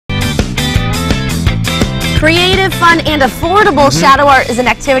Creative, fun, and affordable shadow art is an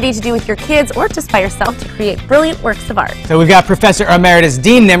activity to do with your kids or just by yourself to create brilliant works of art. So we've got Professor Emeritus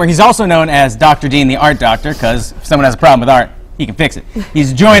Dean Nimmer. He's also known as Dr. Dean, the art doctor, because if someone has a problem with art, he can fix it.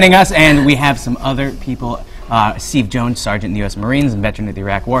 He's joining us, and we have some other people. Steve Jones, Sergeant in the U.S. Marines and veteran of the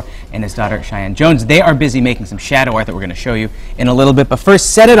Iraq War, and his daughter Cheyenne Jones. They are busy making some shadow art that we're going to show you in a little bit. But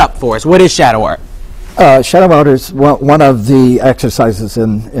first, set it up for us. What is shadow art? Shadow art is one of the exercises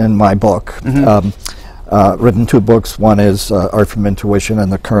in my book. Written 2 books. One is Art from Intuition,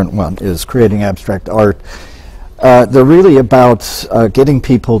 and the current one is Creating Abstract Art. They're really about getting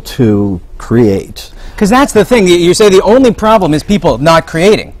people to create. Because that's the thing. You say the only problem is people not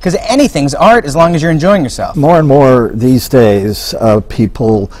creating. Because anything's art as long as you're enjoying yourself. More and more these days,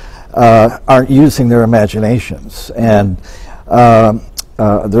 people aren't using their imaginations, and there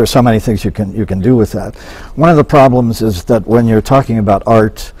are so many things you can do with that. One of the problems is that when you're talking about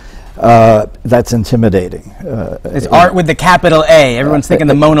art, that's intimidating. It's art with the capital A. Everyone's thinking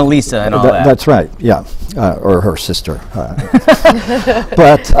the Mona Lisa and all that. That's right, yeah, or her sister.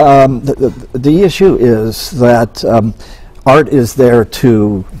 But the issue is that art is there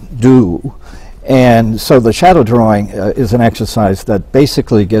to do, and so the shadow drawing is an exercise that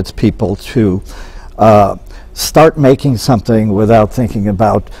basically gets people to start making something without thinking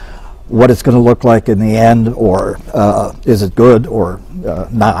about what it's going to look like in the end, or is it good or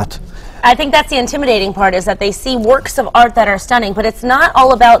not. I think that's the intimidating part, is that they see works of art that are stunning, but it's not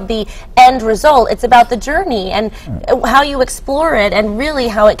all about the end result. It's about the journey and how you explore it, and really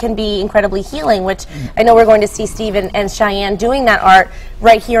how it can be incredibly healing, which I know we're going to see Steve and Cheyenne doing that art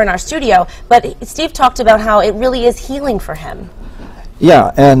right here in our studio. But Steve talked about how it really is healing for him.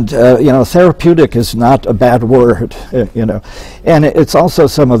 Yeah, and you know, therapeutic is not a bad word, you know, and it's also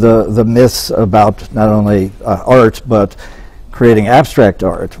some of the myths about not only art but creating abstract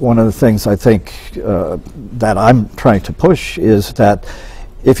art. One of the things I think that I'm trying to push is that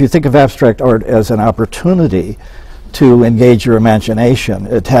if you think of abstract art as an opportunity to engage your imagination,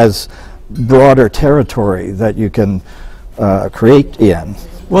 it has broader territory that you can create in.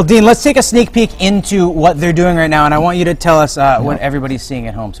 Well, Dean, let's take a sneak peek into what they're doing right now, and I want you to tell us what everybody's seeing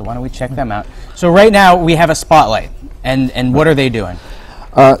at home. So why don't we check them out? So right now we have a spotlight, and what are they doing?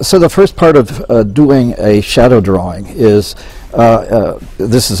 So the first part of doing a shadow drawing is,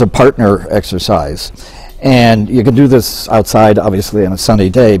 this is a partner exercise, and you can do this outside, obviously, on a sunny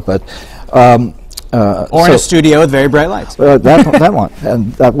day, but or in a studio with very bright lights. that one,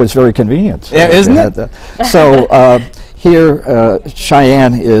 and that was very convenient. Yeah, isn't it? So here,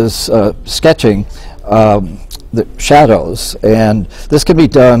 Cheyenne is sketching the shadows, and this can be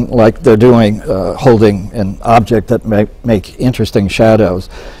done like they're doing, holding an object that make interesting shadows.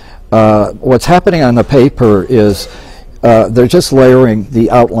 What's happening on the paper is they're just layering the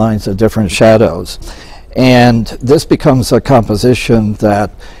outlines of different shadows, and this becomes a composition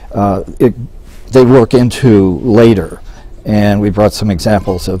that they work into later. And we brought some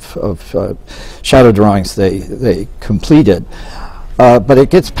examples of shadow drawings they completed. But it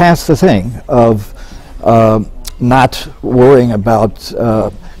gets past the thing of not worrying about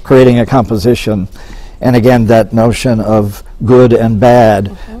creating a composition. And again, that notion of good and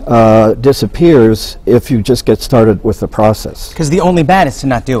bad disappears if you just get started with the process. Because the only bad is to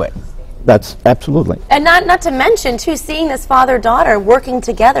not do it. That's absolutely. And not to mention, too, seeing this father-daughter working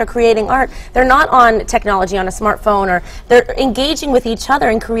together, creating art. They're not on technology, on a smartphone, or they're engaging with each other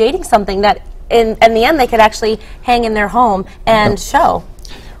and creating something that, in the end, they could actually hang in their home and show.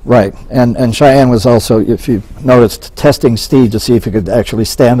 Right, and Cheyenne was also, if you noticed, testing Steve to see if he could actually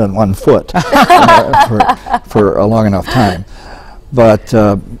stand on one foot for a long enough time. But,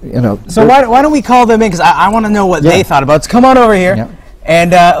 you know. So why don't we call them in, because I want to know what they thought about it. So come on over here. Yeah.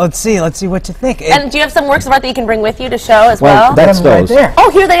 And let's see what you think. And do you have some works of art that you can bring with you to show as well? That's right there. Oh,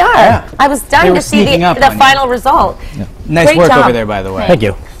 here they are. Yeah. I was dying to see the final result. Yeah. Nice Great work job. over there, by the way. Thank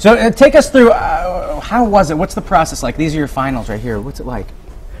you. So take us through, how was it? What's the process like? These are your finals right here. What's it like?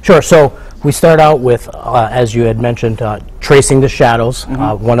 Sure. So we start out with, as you had mentioned, tracing the shadows.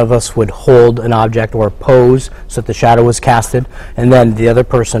 One of us would hold an object or pose so that the shadow was casted, and then the other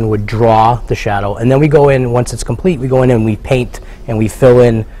person would draw the shadow. And then we go in, once it's complete, we go in and we paint and we fill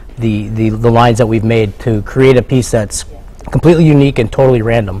in the lines that we've made to create a piece that's completely unique and totally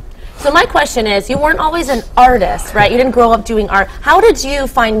random. So my question is, you weren't always an artist, right? You didn't grow up doing art. How did you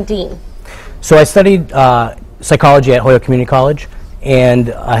find Dean? So I studied psychology at Hoyok Community College, and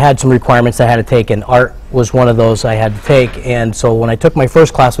I had some requirements I had to take, and art was one of those I had to take. And so when I took my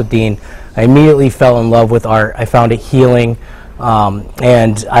first class with Dean, I immediately fell in love with art. I found it healing,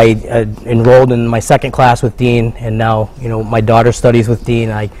 and I enrolled in my second class with Dean, and now, you know, my daughter studies with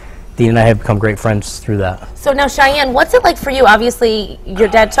Dean. Dean and I have become great friends through that. So now, Cheyenne, what's it like for you? Obviously, your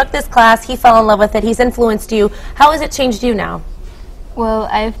dad took this class, he fell in love with it, he's influenced you. How has it changed you now? Well,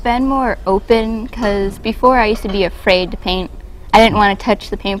 I've been more open because before I used to be afraid to paint. I didn't want to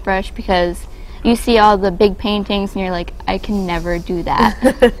touch the paintbrush because you see all the big paintings and you're like, I can never do that.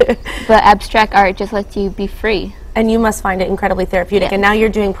 But abstract art just lets you be free. And you must find it incredibly therapeutic. Yeah. And now you're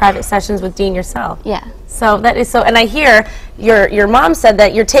doing private sessions with Dean yourself. Yeah. So that is so. And I hear your mom said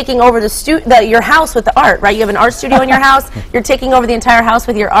that you're taking over your house with the art, right? You have an art studio in your house. You're taking over the entire house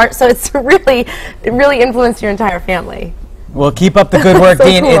with your art. So it's really influenced your entire family. Well, keep up the good work, So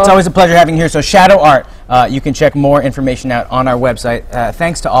Dean. cool. It's always a pleasure having you here. So Shadow Art, you can check more information out on our website.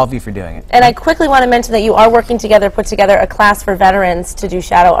 Thanks to all of you for doing it. And I quickly want to mention that you are working together, put together a class for veterans to do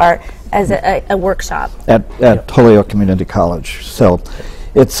shadow art as a workshop. At Holyoke Community College. So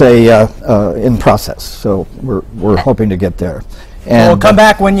it's in process. So we're hoping to get there. And We'll come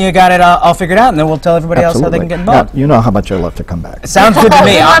back when you got it all figured out, and then we'll tell everybody else how they can get involved. You know how much I love to come back. Sounds good to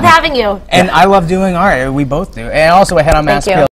me. We love having you. And I love doing art. We both do. And also, I head on Thank you. Mass